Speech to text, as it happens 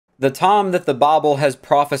The time that the Bible has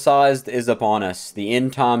prophesied is upon us. The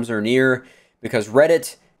end times are near because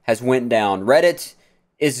Reddit has went down. Reddit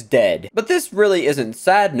is dead. But this really isn't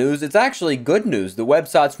sad news. It's actually good news. The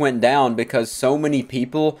websites went down because so many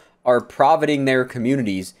people are privating their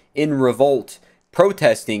communities in revolt,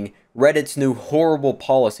 protesting Reddit's new horrible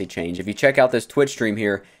policy change. If you check out this Twitch stream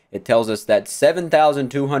here, it tells us that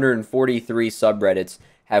 7,243 subreddits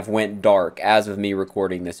have went dark as of me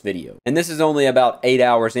recording this video. And this is only about 8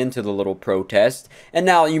 hours into the little protest. And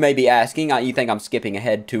now you may be asking, you think I'm skipping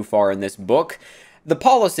ahead too far in this book? The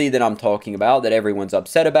policy that I'm talking about, that everyone's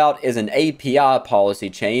upset about, is an API policy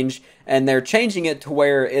change, and they're changing it to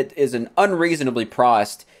where it is an unreasonably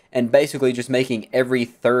priced and basically just making every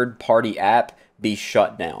third-party app be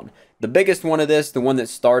shut down. The biggest one of this, the one that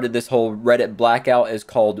started this whole Reddit blackout, is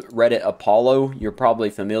called Reddit Apollo. You're probably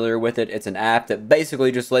familiar with it. It's an app that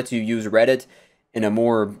basically just lets you use Reddit in a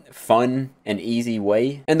more fun and easy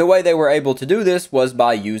way. And the way they were able to do this was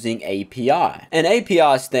by using API. And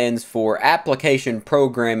API stands for Application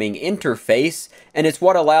Programming Interface, and it's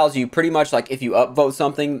what allows you pretty much, like, if you upvote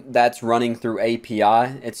something that's running through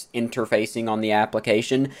API, it's interfacing on the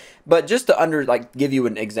application. But just to give you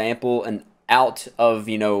an example, an out of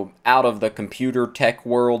the computer tech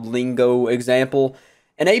world lingo example,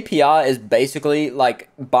 an API is basically like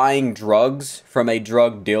buying drugs from a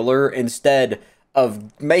drug dealer instead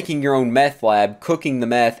of making your own meth lab, cooking the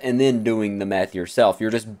meth, and then doing the meth yourself.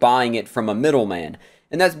 You're just buying it from a middleman.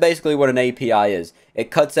 And that's basically what an API is.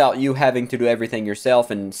 It cuts out you having to do everything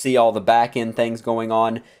yourself and see all the back-end things going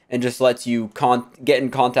on, and just lets you get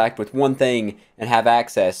in contact with one thing and have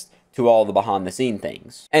access to all the behind-the-scene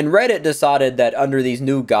things. And Reddit decided that under these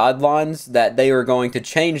new guidelines that they are going to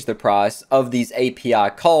change the price of these API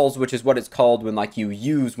calls, which is what it's called when you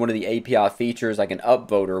use one of the API features like an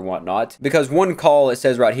upvote or whatnot. Because one call, it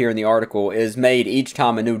says right here in the article, is made each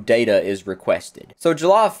time a new data is requested. So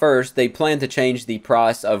July 1st, they plan to change the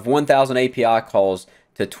price of 1,000 API calls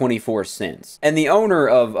to 24 cents. And the owner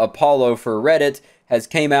of Apollo for Reddit has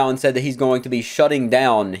came out and said that he's going to be shutting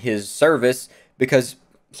down his service because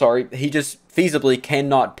he just feasibly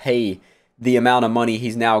cannot pay the amount of money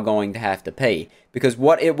he's now going to have to pay. Because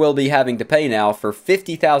what it will be having to pay now for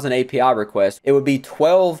 50,000 API requests, it would be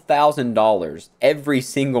 $12,000 every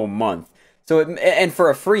single month. And for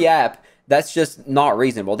a free app, that's just not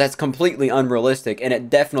reasonable. That's completely unrealistic, and it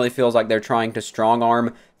definitely feels like they're trying to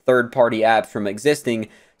strong-arm third-party apps from existing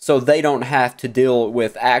so they don't have to deal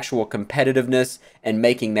with actual competitiveness and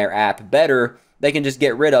making their app better. They can just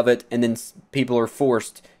get rid of it, and then people are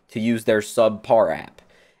forced to use their subpar app.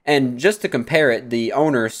 And just to compare it, the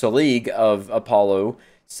owner, Selig of Apollo,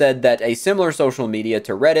 said that a similar social media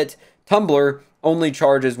to Reddit, Tumblr, only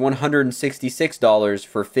charges $166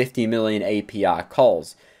 for 50 million API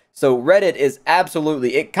calls. So Reddit is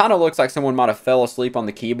absolutely, it kind of looks like someone might have fell asleep on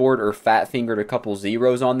the keyboard or fat-fingered a couple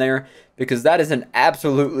zeros on there, because that is an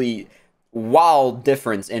absolutely wild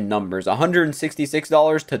difference in numbers.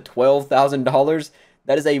 $166 to $12,000.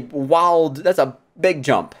 That is that's a big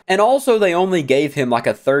jump. And also they only gave him like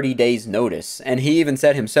a 30 days notice. And he even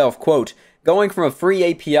said himself, quote, "Going from a free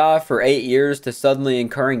API for 8 years to suddenly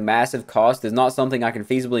incurring massive cost is not something I can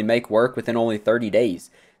feasibly make work within only 30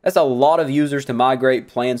 days. That's a lot of users to migrate,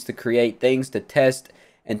 plans to create, things to test,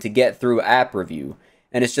 and to get through app review.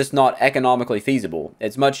 And it's just not economically feasible.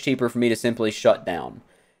 It's much cheaper for me to simply shut down."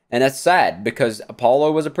 And that's sad, because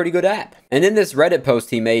Apollo was a pretty good app. And in this Reddit post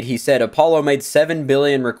he made, he said Apollo made 7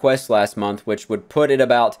 billion requests last month, which would put it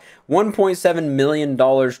about $1.7 million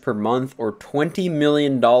per month, or $20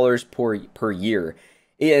 million per year.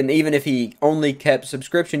 And even if he only kept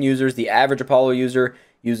subscription users, the average Apollo user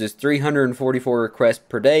uses 344 requests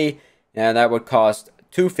per day, and that would cost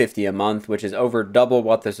 $250 a month, which is over double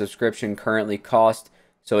what the subscription currently costs.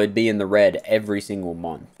 So it'd be in the red every single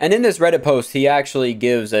month. And in this Reddit post, he actually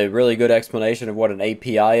gives a really good explanation of what an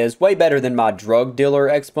API is, way better than my drug dealer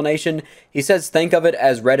explanation. He says, think of it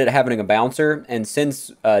as Reddit having a bouncer, and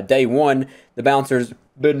since day one, the bouncer's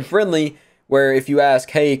been friendly, where if you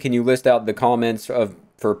ask, hey, can you list out the comments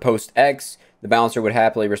for post X, the bouncer would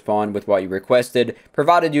happily respond with what you requested,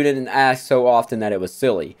 provided you didn't ask so often that it was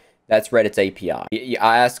silly. That's Reddit's API.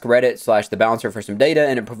 I ask Reddit/the bouncer for some data,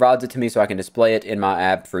 and it provides it to me so I can display it in my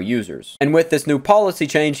app for users. And with this new policy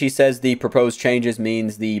change, he says the proposed changes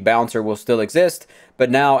means the bouncer will still exist, but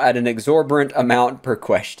now at an exorbitant amount per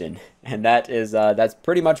question. And that's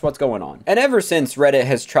pretty much what's going on. And ever since Reddit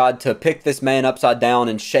has tried to pick this man upside down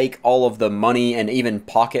and shake all of the money and even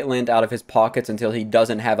pocket lint out of his pockets until he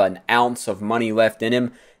doesn't have an ounce of money left in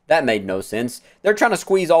him, that made no sense. They're trying to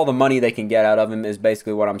squeeze all the money they can get out of him, is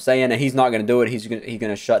basically what I'm saying, and he's not going to do it. He's going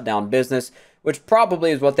to shut down business, which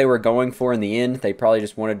probably is what they were going for in the end. They probably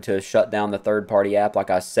just wanted to shut down the third-party app, like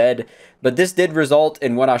I said. But this did result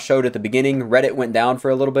in what I showed at the beginning. Reddit went down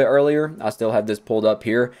for a little bit earlier. I still have this pulled up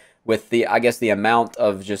here with the, I guess, the amount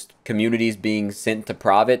of just communities being sent to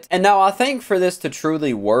private. And now I think for this to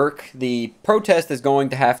truly work, the protest is going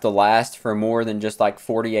to have to last for more than just like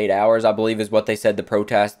 48 hours, I believe is what they said the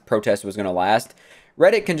protest was going to last.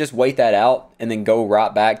 Reddit can just wait that out and then go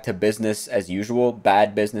right back to business as usual,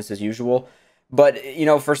 bad business as usual. But, you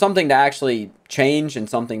know, for something to actually change and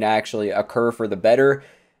something to actually occur for the better,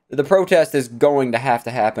 the protest is going to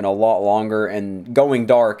happen a lot longer, and going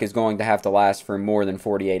dark is going to have to last for more than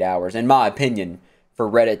 48 hours, in my opinion, for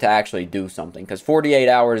Reddit to actually do something, because 48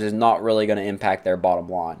 hours is not really going to impact their bottom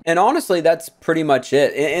line. And honestly, that's pretty much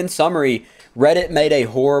it. In summary, Reddit made a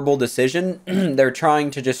horrible decision. They're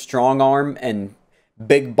trying to just strong arm and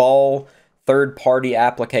big ball third-party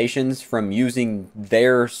applications from using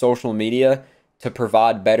their social media to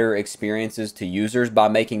provide better experiences to users by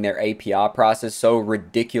making their API process so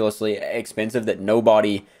ridiculously expensive that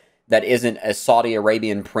nobody that isn't a Saudi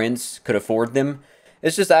Arabian prince could afford them.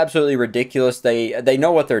 It's just absolutely ridiculous. They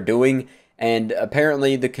know what they're doing, and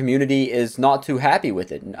apparently the community is not too happy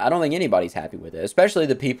with it. And I don't think anybody's happy with it, especially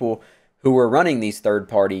the people who are running these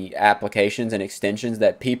third-party applications and extensions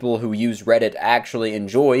that people who use Reddit actually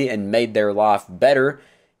enjoy and made their life better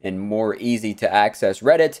and more easy to access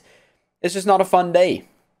Reddit. It's just not a fun day.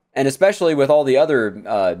 And especially with all the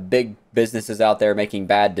other big businesses out there making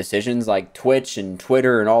bad decisions like Twitch and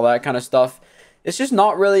Twitter and all that kind of stuff, it's just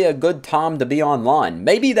not really a good time to be online.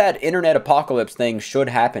 Maybe that internet apocalypse thing should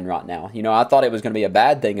happen right now. You know, I thought it was going to be a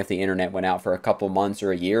bad thing if the internet went out for a couple months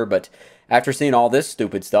or a year, but after seeing all this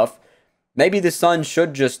stupid stuff, maybe the sun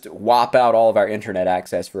should just wipe out all of our internet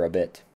access for a bit.